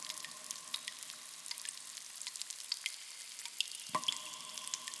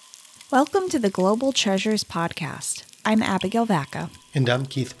Welcome to the Global Treasures Podcast. I'm Abigail Vacca. And I'm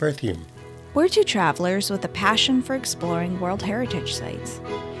Keith Berthium. We're two travelers with a passion for exploring World Heritage Sites.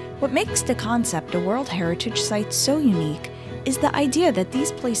 What makes the concept of World Heritage Sites so unique is the idea that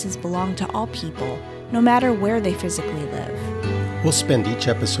these places belong to all people, no matter where they physically live. We'll spend each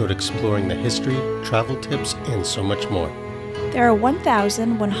episode exploring the history, travel tips, and so much more. There are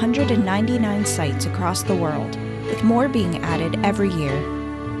 1,199 sites across the world, with more being added every year.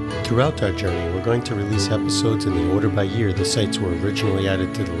 Throughout our journey, we're going to release episodes in the order by year the sites were originally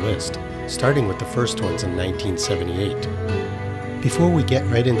added to the list, starting with the first ones in 1978. Before we get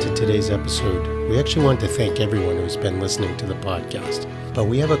right into today's episode, we actually want to thank everyone who's been listening to the podcast. But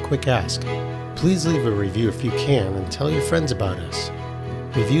we have a quick ask. Please leave a review if you can and tell your friends about us.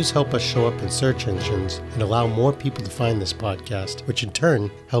 Reviews help us show up in search engines and allow more people to find this podcast, which in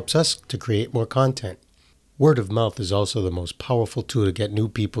turn helps us to create more content. Word of mouth is also the most powerful tool to get new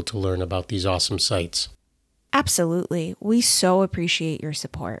people to learn about these awesome sites. Absolutely. We so appreciate your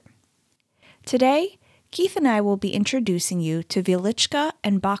support. Today, Keith and I will be introducing you to Wieliczka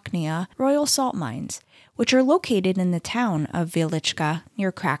and Bochnia royal salt mines, which are located in the town of Wieliczka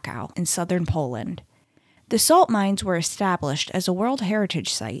near Krakow in southern Poland. The salt mines were established as a World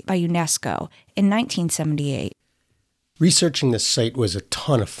Heritage Site by UNESCO in 1978. Researching this site was a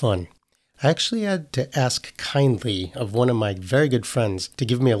ton of fun. I actually had to ask kindly of one of my very good friends to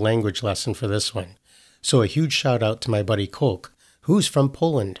give me a language lesson for this one. So a huge shout out to my buddy Kolk, who's from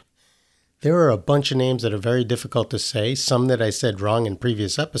Poland. There are a bunch of names that are very difficult to say, some that I said wrong in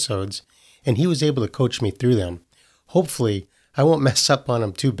previous episodes, and he was able to coach me through them. Hopefully, I won't mess up on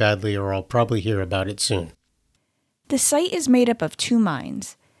them too badly or I'll probably hear about it soon. The site is made up of two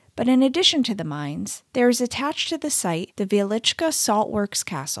mines, but in addition to the mines, there is attached to the site the Wieliczka Salt Works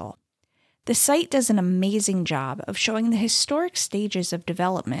Castle. The site does an amazing job of showing the historic stages of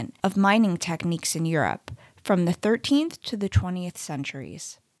development of mining techniques in Europe from the 13th to the 20th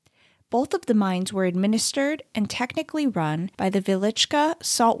centuries. Both of the mines were administered and technically run by the Wieliczka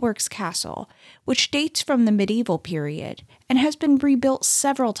Salt Works Castle, which dates from the medieval period and has been rebuilt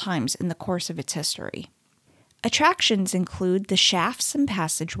several times in the course of its history. Attractions include the shafts and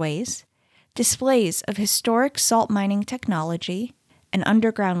passageways, displays of historic salt mining technology, an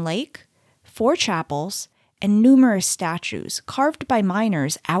underground lake, 4 chapels, and numerous statues carved by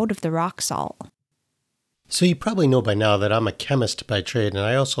miners out of the rock salt. So you probably know by now that I'm a chemist by trade and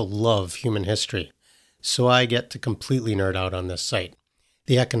I also love human history. So I get to completely nerd out on this site.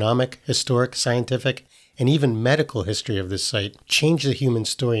 The economic, historic, scientific, and even medical history of this site changed the human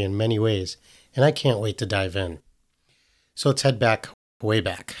story in many ways, and I can't wait to dive in. So let's head back, way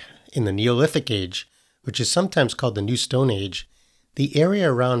back. In the Neolithic Age, which is sometimes called the New Stone Age, the area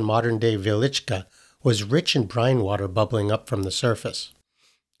around modern-day Wieliczka was rich in brine water bubbling up from the surface.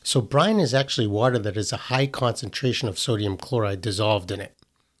 So brine is actually water that has a high concentration of sodium chloride dissolved in it.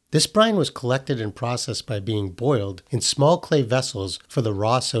 This brine was collected and processed by being boiled in small clay vessels for the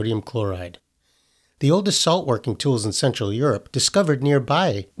raw sodium chloride. The oldest salt-working tools in Central Europe, discovered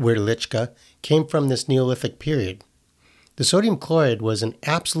nearby Wieliczka, came from this Neolithic period. The sodium chloride was an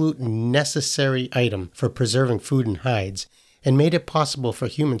absolute necessary item for preserving food and hides, and made it possible for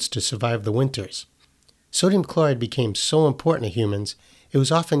humans to survive the winters. Sodium chloride became so important to humans, it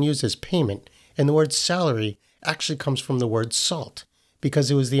was often used as payment, and the word salary actually comes from the word salt,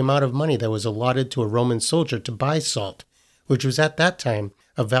 because it was the amount of money that was allotted to a Roman soldier to buy salt, which was at that time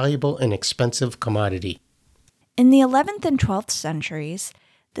a valuable and expensive commodity. In the 11th and 12th centuries,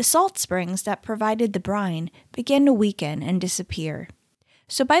 the salt springs that provided the brine began to weaken and disappear.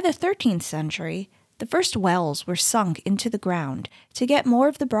 So by the 13th century, the first wells were sunk into the ground to get more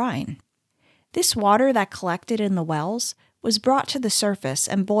of the brine. This water that collected in the wells was brought to the surface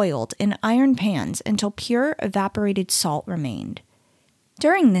and boiled in iron pans until pure evaporated salt remained.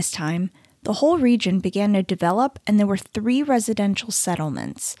 During this time, the whole region began to develop and there were 3 residential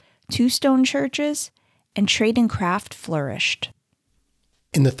settlements, 2 stone churches, and trade and craft flourished.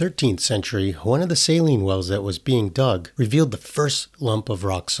 In the 13th century, one of the saline wells that was being dug revealed the first lump of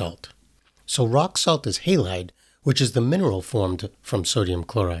rock salt. So rock salt is halide, which is the mineral formed from sodium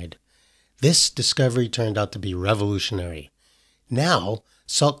chloride. This discovery turned out to be revolutionary. Now,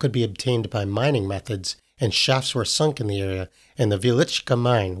 salt could be obtained by mining methods, and shafts were sunk in the area, and the Wieliczka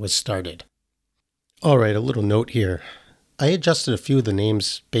mine was started. Alright, a little note here. I adjusted a few of the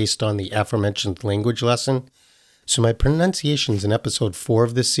names based on the aforementioned language lesson, so my pronunciations in episode 4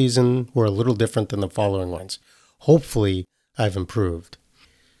 of this season were a little different than the following ones. Hopefully, I've improved.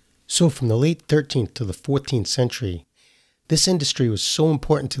 So from the late 13th to the 14th century, this industry was so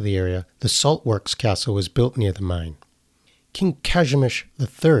important to the area, the Salt Works Castle was built near the mine. King Kazimierz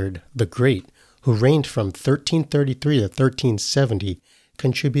III the Great, who reigned from 1333 to 1370,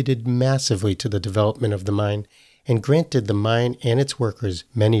 contributed massively to the development of the mine and granted the mine and its workers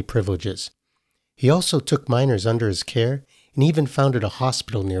many privileges. He also took miners under his care and even founded a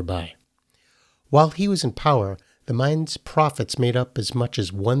hospital nearby. While he was in power, the mine's profits made up as much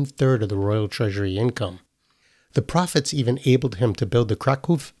as 1/3 of the royal treasury income. The profits even enabled him to build the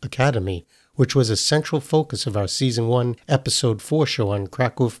Kraków Academy, which was a central focus of our Season 1, Episode 4 show on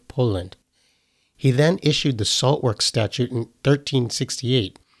Kraków, Poland. He then issued the Saltworks Statute in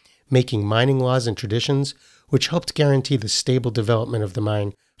 1368, making mining laws and traditions which helped guarantee the stable development of the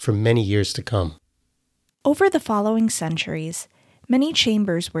mine for many years to come. Over the following centuries, many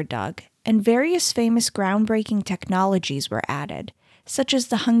chambers were dug, and various famous groundbreaking technologies were added, such as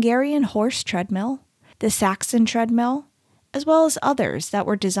the Hungarian horse treadmill, the Saxon treadmill, as well as others that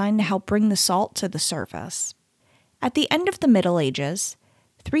were designed to help bring the salt to the surface. At the end of the Middle Ages,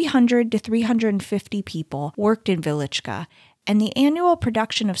 300 to 350 people worked in Wieliczka, and the annual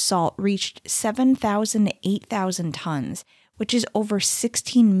production of salt reached 7,000 to 8,000 tons, which is over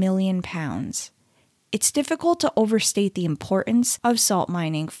 16 million pounds. It's difficult to overstate the importance of salt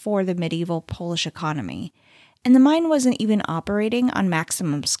mining for the medieval Polish economy, and the mine wasn't even operating on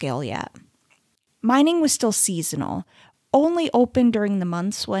maximum scale yet. Mining was still seasonal, only open during the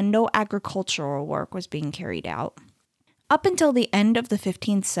months when no agricultural work was being carried out. Up until the end of the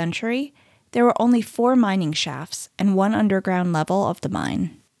 15th century, there were only 4 mining shafts and 1 underground level of the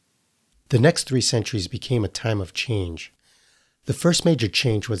mine. The next 3 centuries became a time of change. The first major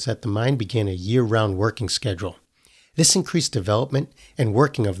change was that the mine began a year-round working schedule. This increased development and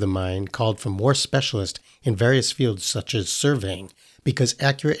working of the mine called for more specialists in various fields such as surveying, because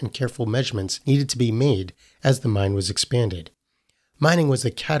accurate and careful measurements needed to be made as the mine was expanded. Mining was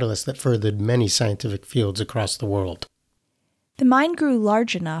the catalyst that furthered many scientific fields across the world. The mine grew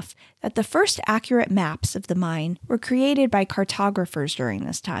large enough that the first accurate maps of the mine were created by cartographers during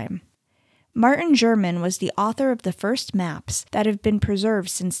this time. Martin German was the author of the first maps that have been preserved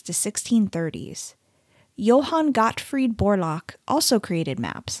since the 1630s. Johann Gottfried Borlaug also created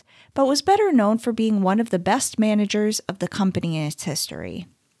maps, but was better known for being one of the best managers of the company in its history.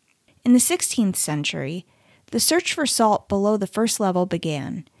 In the 16th century, the search for salt below the first level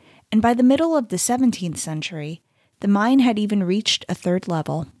began, and by the middle of the 17th century, the mine had even reached a 3rd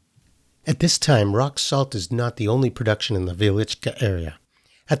level. At this time, rock salt is not the only production in the Wieliczka area.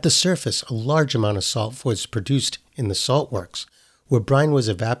 At the surface, a large amount of salt was produced in the salt works, where brine was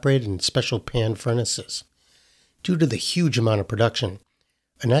evaporated in special pan furnaces. Due to the huge amount of production,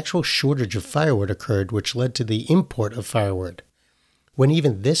 an actual shortage of firewood occurred, which led to the import of firewood. When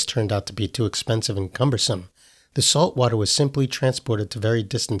even this turned out to be too expensive and cumbersome, the salt water was simply transported to very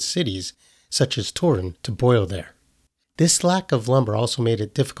distant cities, such as Turin, to boil there. This lack of lumber also made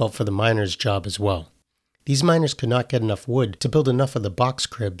it difficult for the miners' job as well. These miners could not get enough wood to build enough of the box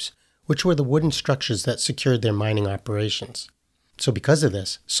cribs, which were the wooden structures that secured their mining operations. So because of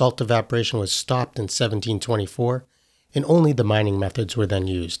this, salt evaporation was stopped in 1724, and only the mining methods were then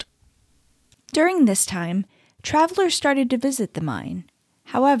used. During this time, travelers started to visit the mine.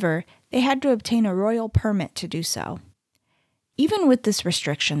 However, they had to obtain a royal permit to do so. Even with this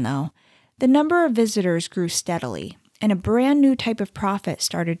restriction, though, the number of visitors grew steadily, and a brand new type of profit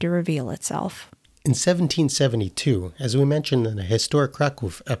started to reveal itself. In 1772, as we mentioned in the Historic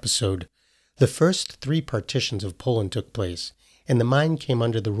Kraków episode, the first 3 partitions of Poland took place, and the mine came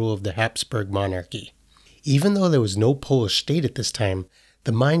under the rule of the Habsburg monarchy. Even though there was no Polish state at this time,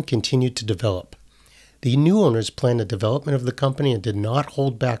 the mine continued to develop. The new owners planned the development of the company and did not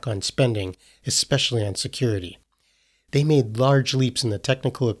hold back on spending, especially on security. They made large leaps in the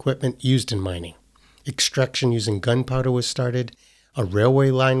technical equipment used in mining. Extraction using gunpowder was started, a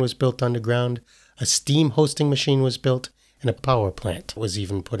railway line was built underground, a steam hosting machine was built, and a power plant was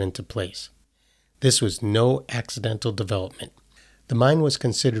even put into place. This was no accidental development. The mine was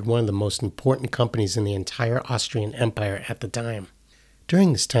considered one of the most important companies in the entire Austrian Empire at the time.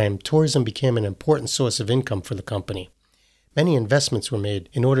 During this time, tourism became an important source of income for the company. Many investments were made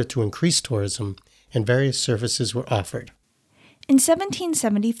in order to increase tourism, and various services were offered. In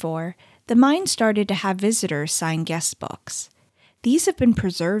 1774, the mine started to have visitors sign guest books. These have been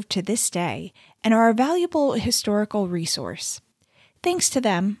preserved to this day and are a valuable historical resource. Thanks to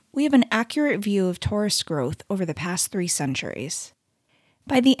them, we have an accurate view of tourist growth over the past 3 centuries.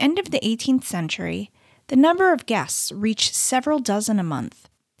 By the end of the 18th century, the number of guests reached several dozen a month.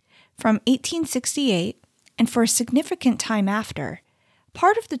 From 1868, and for a significant time after,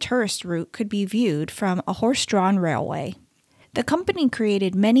 part of the tourist route could be viewed from a horse-drawn railway. The company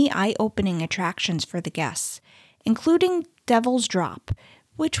created many eye-opening attractions for the guests, including Devil's Drop,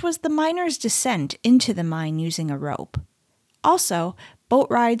 which was the miners' descent into the mine using a rope. Also, boat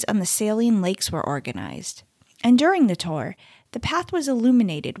rides on the saline lakes were organized. And during the tour, the path was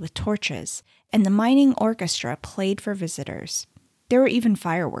illuminated with torches, and the mining orchestra played for visitors. There were even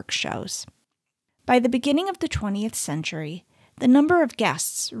fireworks shows. By the beginning of the 20th century, the number of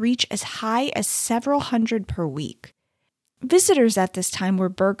guests reached as high as several hundred per week. Visitors at this time were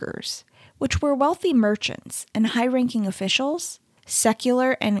burghers, which were wealthy merchants and high-ranking officials,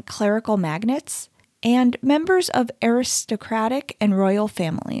 secular and clerical magnates, and members of aristocratic and royal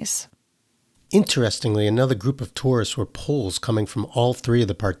families. Interestingly, another group of tourists were Poles coming from all three of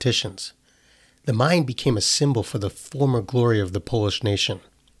the partitions. The mine became a symbol for the former glory of the Polish nation.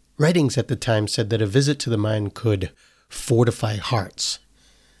 Writings at the time said that a visit to the mine could fortify hearts.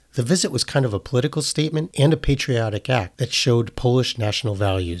 The visit was kind of a political statement and a patriotic act that showed Polish national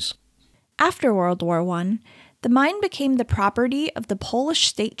values. After World War I, the mine became the property of the Polish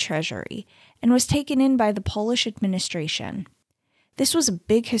state treasury and was taken in by the Polish administration. This was a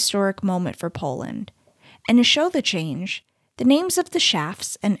big historic moment for Poland, and to show the change, the names of the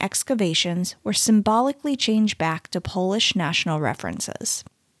shafts and excavations were symbolically changed back to Polish national references.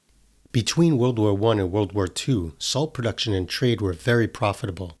 Between World War I and World War II, salt production and trade were very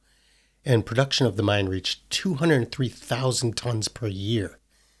profitable, and production of the mine reached 203,000 tons per year.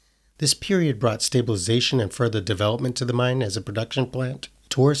 This period brought stabilization and further development to the mine as a production plant,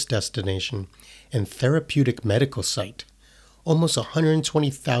 tourist destination, and therapeutic medical site. Almost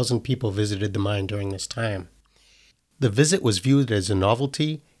 120,000 people visited the mine during this time. The visit was viewed as a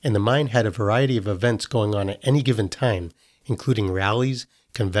novelty, and the mine had a variety of events going on at any given time, including rallies,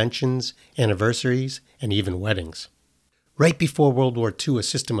 conventions, anniversaries, and even weddings. Right before World War II, a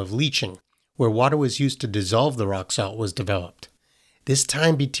system of leaching, where water was used to dissolve the rock salt, was developed. This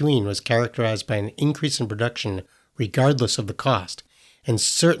time between was characterized by an increase in production regardless of the cost, and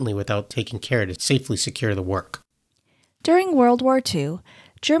certainly without taking care to safely secure the work. During World War II,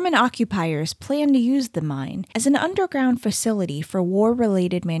 German occupiers planned to use the mine as an underground facility for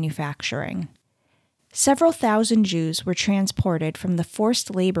war-related manufacturing. Several thousand Jews were transported from the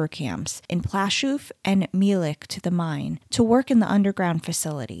forced labor camps in Plaszów and Wieliczka to the mine to work in the underground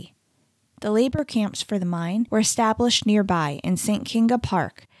facility. The labor camps for the mine were established nearby in St. Kinga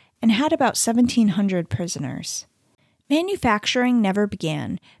Park and had about 1,700 prisoners. Manufacturing never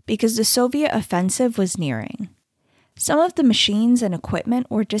began because the Soviet offensive was nearing. Some of the machines and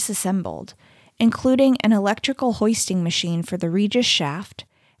equipment were disassembled, including an electrical hoisting machine for the Regis shaft,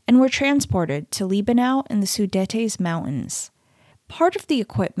 and were transported to Liebenau in the Sudetes Mountains. Part of the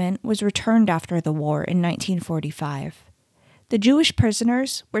equipment was returned after the war in 1945. The Jewish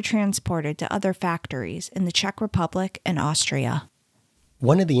prisoners were transported to other factories in the Czech Republic and Austria.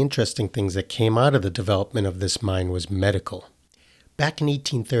 One of the interesting things that came out of the development of this mine was medical. Back in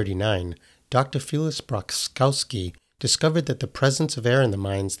 1839, Dr. Felix Brockowski discovered that the presence of air in the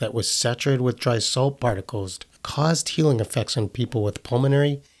mines that was saturated with dry salt particles caused healing effects on people with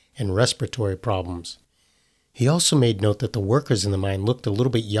pulmonary and respiratory problems. He also made note that the workers in the mine looked a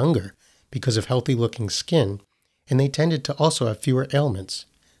little bit younger because of healthy-looking skin, and they tended to also have fewer ailments.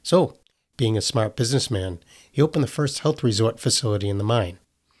 So, being a smart businessman, he opened the first health resort facility in the mine.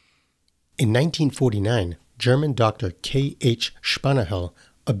 In 1949, German Dr. K.H. Spanahel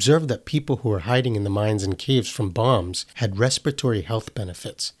observed that people who were hiding in the mines and caves from bombs had respiratory health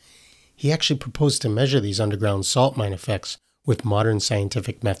benefits. He actually proposed to measure these underground salt mine effects with modern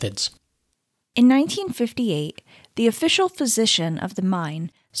scientific methods. In 1958, the official physician of the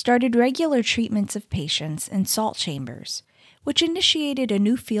mine started regular treatments of patients in salt chambers, which initiated a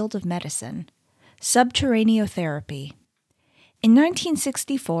new field of medicine, subterraneotherapy. In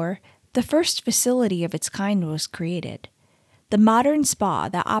 1964, the first facility of its kind was created. The modern spa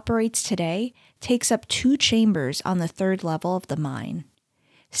that operates today takes up 2 chambers on the 3rd level of the mine.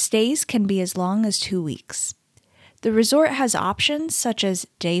 Stays can be as long as 2 weeks. The resort has options such as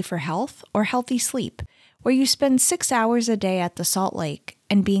Day for Health or Healthy Sleep, where you spend 6 hours a day at the salt lake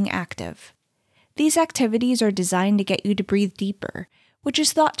and being active. These activities are designed to get you to breathe deeper, which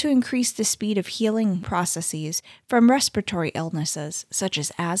is thought to increase the speed of healing processes from respiratory illnesses such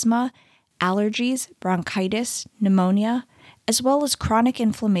as asthma, allergies, bronchitis, pneumonia, as well as chronic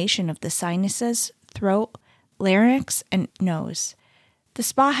inflammation of the sinuses, throat, larynx, and nose. The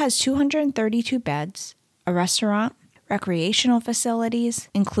spa has 232 beds, a restaurant, recreational facilities,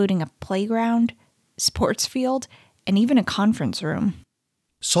 including a playground, sports field, and even a conference room.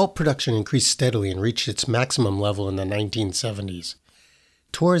 Salt production increased steadily and reached its maximum level in the 1970s.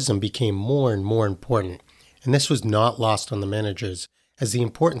 Tourism became more and more important, and this was not lost on the managers as the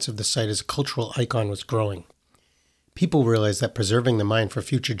importance of the site as a cultural icon was growing. People realized that preserving the mine for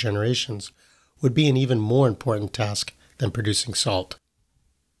future generations would be an even more important task than producing salt.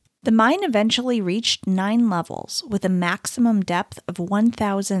 The mine eventually reached 9 levels with a maximum depth of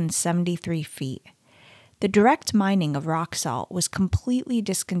 1,073 feet. The direct mining of rock salt was completely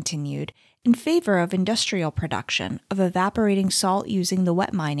discontinued in favor of industrial production of evaporating salt using the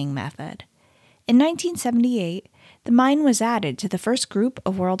wet mining method. In 1978, the mine was added to the first group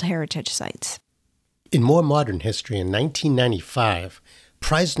of World Heritage Sites. In more modern history, in 1995,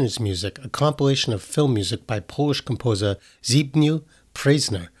 Preisner's Music, a compilation of film music by Polish composer Zbigniew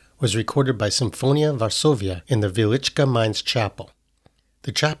Preisner, was recorded by Symphonia Varsovia in the Wieliczka Mine's chapel.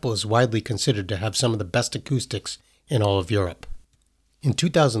 The chapel is widely considered to have some of the best acoustics in all of Europe. In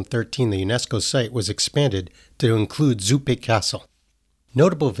 2013, the UNESCO site was expanded to include Zupe Castle.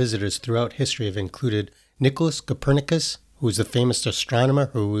 Notable visitors throughout history have included Nicholas Copernicus, who was the famous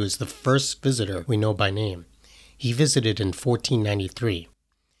astronomer who was the first visitor we know by name. He visited in 1493.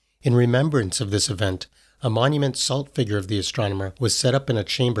 In remembrance of this event, a monument salt figure of the astronomer was set up in a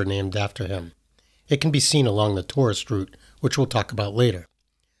chamber named after him. It can be seen along the tourist route, which we'll talk about later.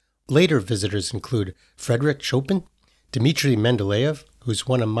 Later visitors include Frederick Chopin, Dmitry Mendeleev, who's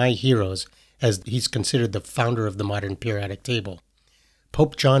one of my heroes as he's considered the founder of the modern periodic table,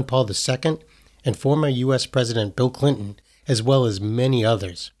 Pope John Paul II, and former U.S. President Bill Clinton, as well as many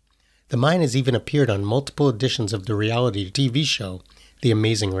others. The mine has even appeared on multiple editions of the reality TV show, The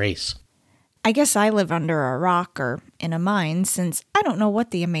Amazing Race. I guess I live under a rock or in a mine since I don't know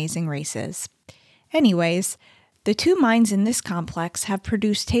what the Amazing Race is. Anyways, the 2 mines in this complex have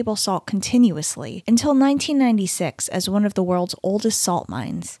produced table salt continuously until 1996 as one of the world's oldest salt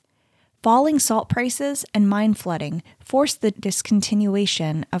mines. Falling salt prices and mine flooding forced the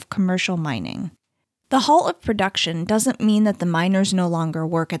discontinuation of commercial mining. The halt of production doesn't mean that the miners no longer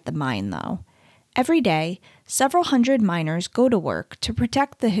work at the mine, though. Every day, several hundred miners go to work to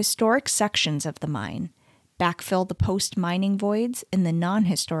protect the historic sections of the mine, backfill the post-mining voids in the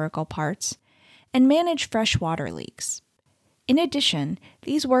non-historical parts, and manage freshwater leaks. In addition,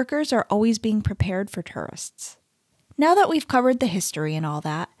 these workers are always being prepared for tourists. Now that we've covered the history and all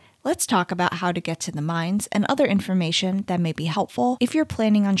that, let's talk about how to get to the mines and other information that may be helpful if you're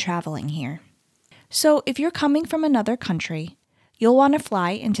planning on traveling here. So, if you're coming from another country, you'll want to fly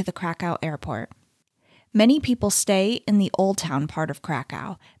into the Krakow airport. Many people stay in the Old Town part of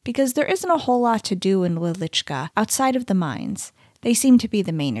Krakow because there isn't a whole lot to do in Wieliczka outside of the mines. They seem to be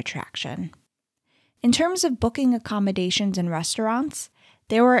the main attraction. In terms of booking accommodations and restaurants,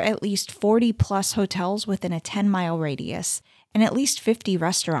 there were at least 40-plus hotels within a 10-mile radius and at least 50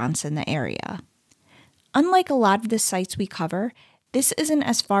 restaurants in the area. Unlike a lot of the sites we cover, this isn't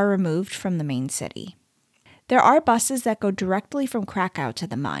as far removed from the main city. There are buses that go directly from Krakow to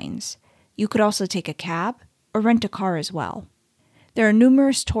the mines. You could also take a cab or rent a car as well. There are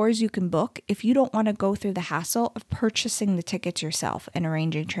numerous tours you can book if you don't want to go through the hassle of purchasing the tickets yourself and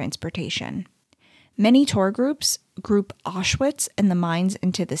arranging transportation. Many tour groups group Auschwitz and the mines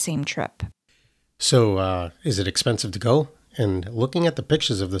into the same trip. So, is it expensive to go? And looking at the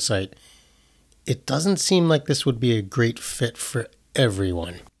pictures of the site, it doesn't seem like this would be a great fit for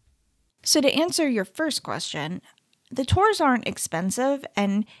everyone. So to answer your first question, the tours aren't expensive,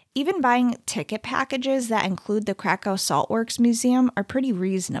 and even buying ticket packages that include the Krakow Saltworks Museum are pretty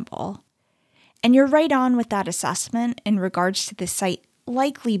reasonable. And you're right on with that assessment in regards to the site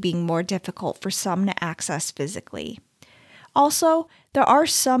likely being more difficult for some to access physically. Also, there are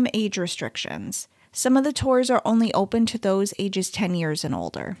some age restrictions. Some of the tours are only open to those ages 10 years and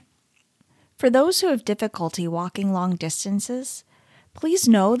older. For those who have difficulty walking long distances, please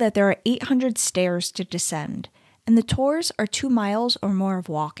know that there are 800 stairs to descend, and the tours are 2 miles or more of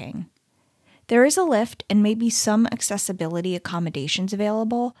walking. There is a lift and maybe some accessibility accommodations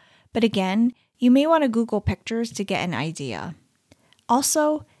available, but again, you may want to Google pictures to get an idea.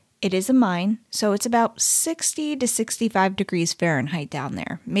 Also, it is a mine, so it's about 60 to 65 degrees Fahrenheit down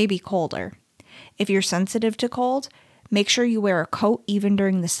there, maybe colder. If you're sensitive to cold, make sure you wear a coat even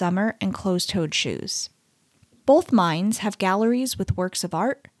during the summer and closed-toed shoes. Both mines have galleries with works of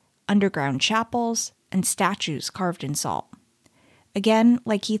art, underground chapels, and statues carved in salt. Again,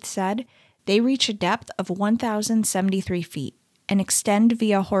 like Keith said, they reach a depth of 1,073 feet and extend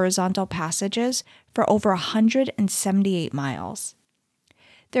via horizontal passages for over 178 miles.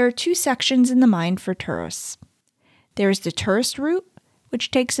 There are 2 sections in the mine for tourists. There is the tourist route,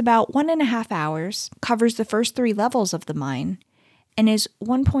 which takes about 1.5 hours, covers the first 3 levels of the mine, and is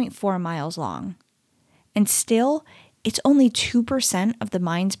 1.4 miles long. And still, it's only 2% of the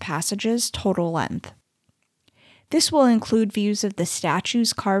mine's passage's total length. This will include views of the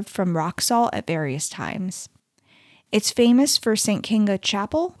statues carved from rock salt at various times. It's famous for St. Kinga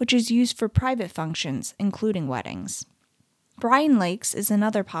Chapel, which is used for private functions, including weddings. Brine Lakes is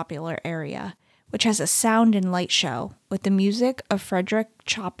another popular area, which has a sound and light show with the music of Frederick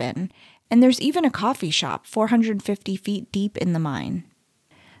Chopin, and there's even a coffee shop 450 feet deep in the mine.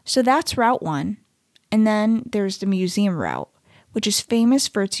 So that's Route 1, and then there's the museum route, which is famous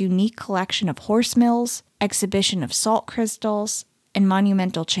for its unique collection of horse mills, exhibition of salt crystals, and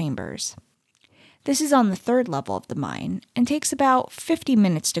monumental chambers. This is on the third level of the mine and takes about 50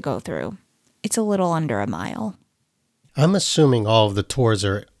 minutes to go through. It's a little under a mile. I'm assuming all of the tours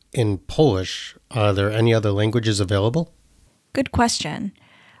are in Polish. Are there any other languages available? Good question.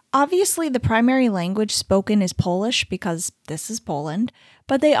 Obviously, the primary language spoken is Polish because this is Poland,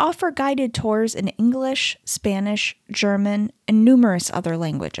 but they offer guided tours in English, Spanish, German, and numerous other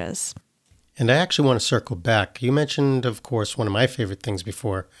languages. And I actually want to circle back. You mentioned, of course, one of my favorite things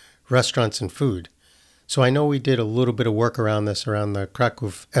before, restaurants and food. So I know we did a little bit of work around this around the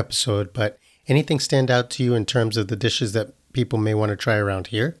Krakow episode, but anything stand out to you in terms of the dishes that people may want to try around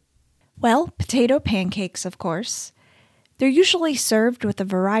here? Well, potato pancakes, of course. They're usually served with a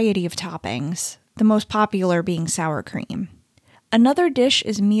variety of toppings, the most popular being sour cream. Another dish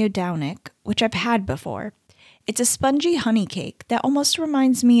is miodownik, which I've had before. It's a spongy honey cake that almost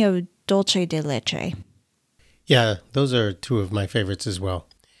reminds me of dulce de leche. Yeah, those are two of my favorites as well.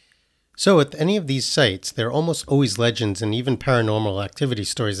 So with any of these sites, there are almost always legends and even paranormal activity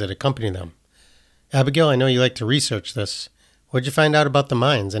stories that accompany them. Abigail, I know you like to research this. What'd you find out about the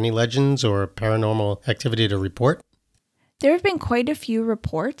mines? Any legends or paranormal activity to report? There have been quite a few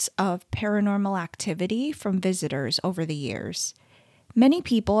reports of paranormal activity from visitors over the years. Many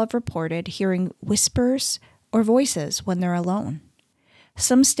people have reported hearing whispers or voices when they're alone.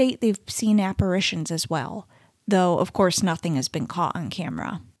 Some state they've seen apparitions as well, though of course nothing has been caught on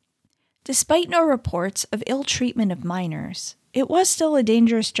camera. Despite no reports of ill treatment of miners, it was still a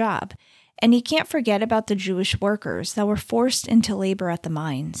dangerous job, and you can't forget about the Jewish workers that were forced into labor at the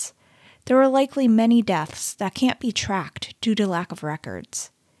mines. There were likely many deaths that can't be tracked due to lack of records.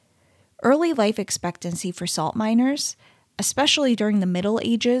 Early life expectancy for salt miners, especially during the Middle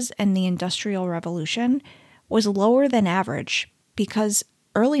Ages and the Industrial Revolution, was lower than average because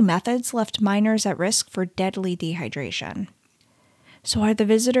early methods left miners at risk for deadly dehydration. So are the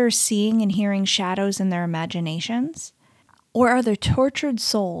visitors seeing and hearing shadows in their imaginations? Or are the tortured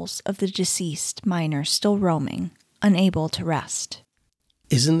souls of the deceased miners still roaming, unable to rest?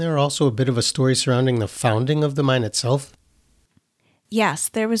 Isn't there also a bit of a story surrounding the founding of the mine itself? Yes,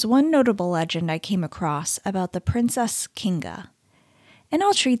 there was one notable legend I came across about the Princess Kinga. And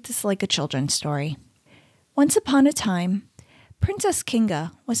I'll treat this like a children's story. Once upon a time, Princess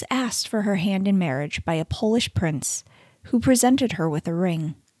Kinga was asked for her hand in marriage by a Polish prince who presented her with a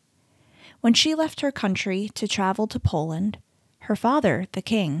ring. When she left her country to travel to Poland, her father, the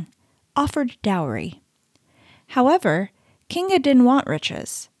king, offered dowry. However, Kinga didn't want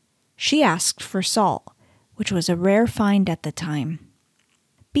riches. She asked for salt, which was a rare find at the time.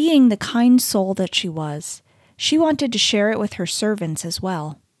 Being the kind soul that she was, she wanted to share it with her servants as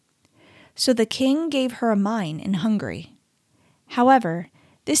well. So the king gave her a mine in Hungary. However,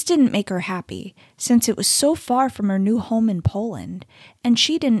 this didn't make her happy, since it was so far from her new home in Poland, and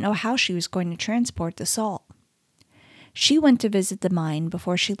she didn't know how she was going to transport the salt. She went to visit the mine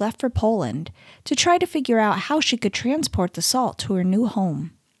before she left for Poland to try to figure out how she could transport the salt to her new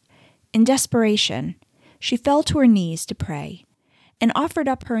home. In desperation, she fell to her knees to pray and offered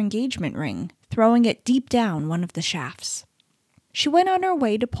up her engagement ring, throwing it deep down one of the shafts. She went on her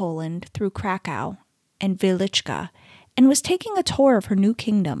way to Poland through Krakow and Wieliczka and was taking a tour of her new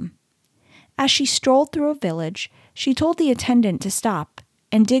kingdom. As she strolled through a village, she told the attendant to stop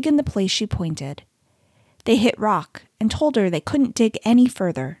and dig in the place she pointed. They hit rock and told her they couldn't dig any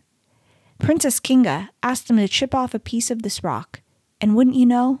further. Princess Kinga asked them to chip off a piece of this rock, and wouldn't you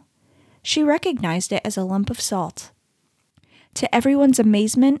know, she recognized it as a lump of salt. To everyone's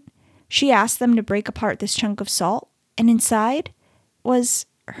amazement, she asked them to break apart this chunk of salt, and inside was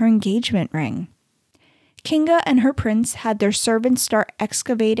her engagement ring. Kinga and her prince had their servants start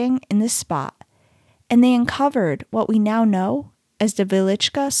excavating in this spot, and they uncovered what we now know as the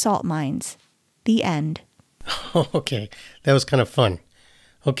Wieliczka salt mines. The end. Okay, that was kind of fun.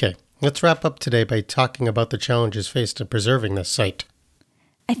 Okay, let's wrap up today by talking about the challenges faced in preserving this site.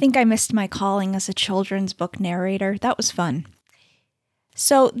 I think I missed my calling as a children's book narrator. That was fun.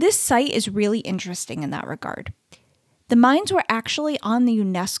 So this site is really interesting in that regard. The mines were actually on the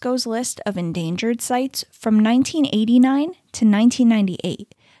UNESCO's list of endangered sites from 1989 to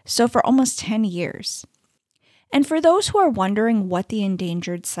 1998, so for almost 10 years. And for those who are wondering what the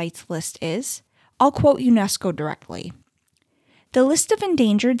endangered sites list is, I'll quote UNESCO directly. The list of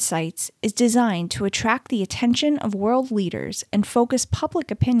endangered sites is designed to attract the attention of world leaders and focus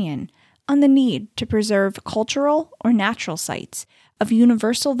public opinion on the need to preserve cultural or natural sites of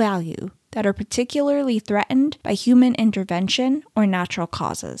universal value that are particularly threatened by human intervention or natural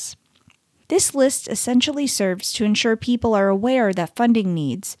causes. This list essentially serves to ensure people are aware that funding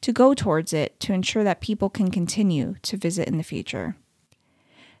needs to go towards it to ensure that people can continue to visit in the future.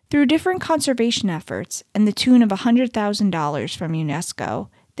 Through different conservation efforts and the tune of $100,000 from UNESCO,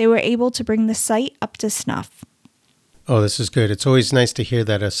 they were able to bring the site up to snuff. Oh, this is good. It's always nice to hear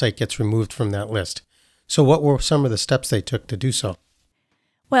that a site gets removed from that list. So what were some of the steps they took to do so?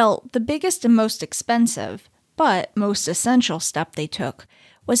 Well, the biggest and most expensive, but most essential step they took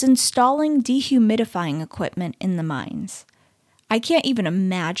was installing dehumidifying equipment in the mines. I can't even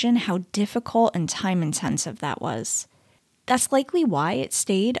imagine how difficult and time-intensive that was. That's likely why it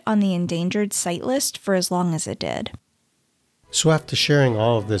stayed on the endangered site list for as long as it did. So after sharing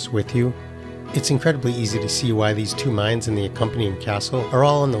all of this with you, it's incredibly easy to see why these two mines and the accompanying castle are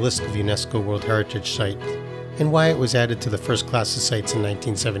all on the list of UNESCO World Heritage Sites, and why it was added to the first class of sites in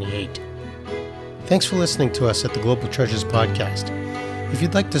 1978. Thanks for listening to us at the Global Treasures Podcast. If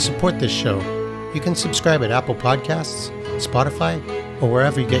you'd like to support this show, you can subscribe at Apple Podcasts, Spotify, or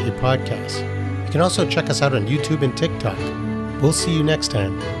wherever you get your podcasts. You can also check us out on YouTube and TikTok. We'll see you next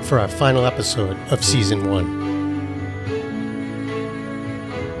time for our final episode of Season 1.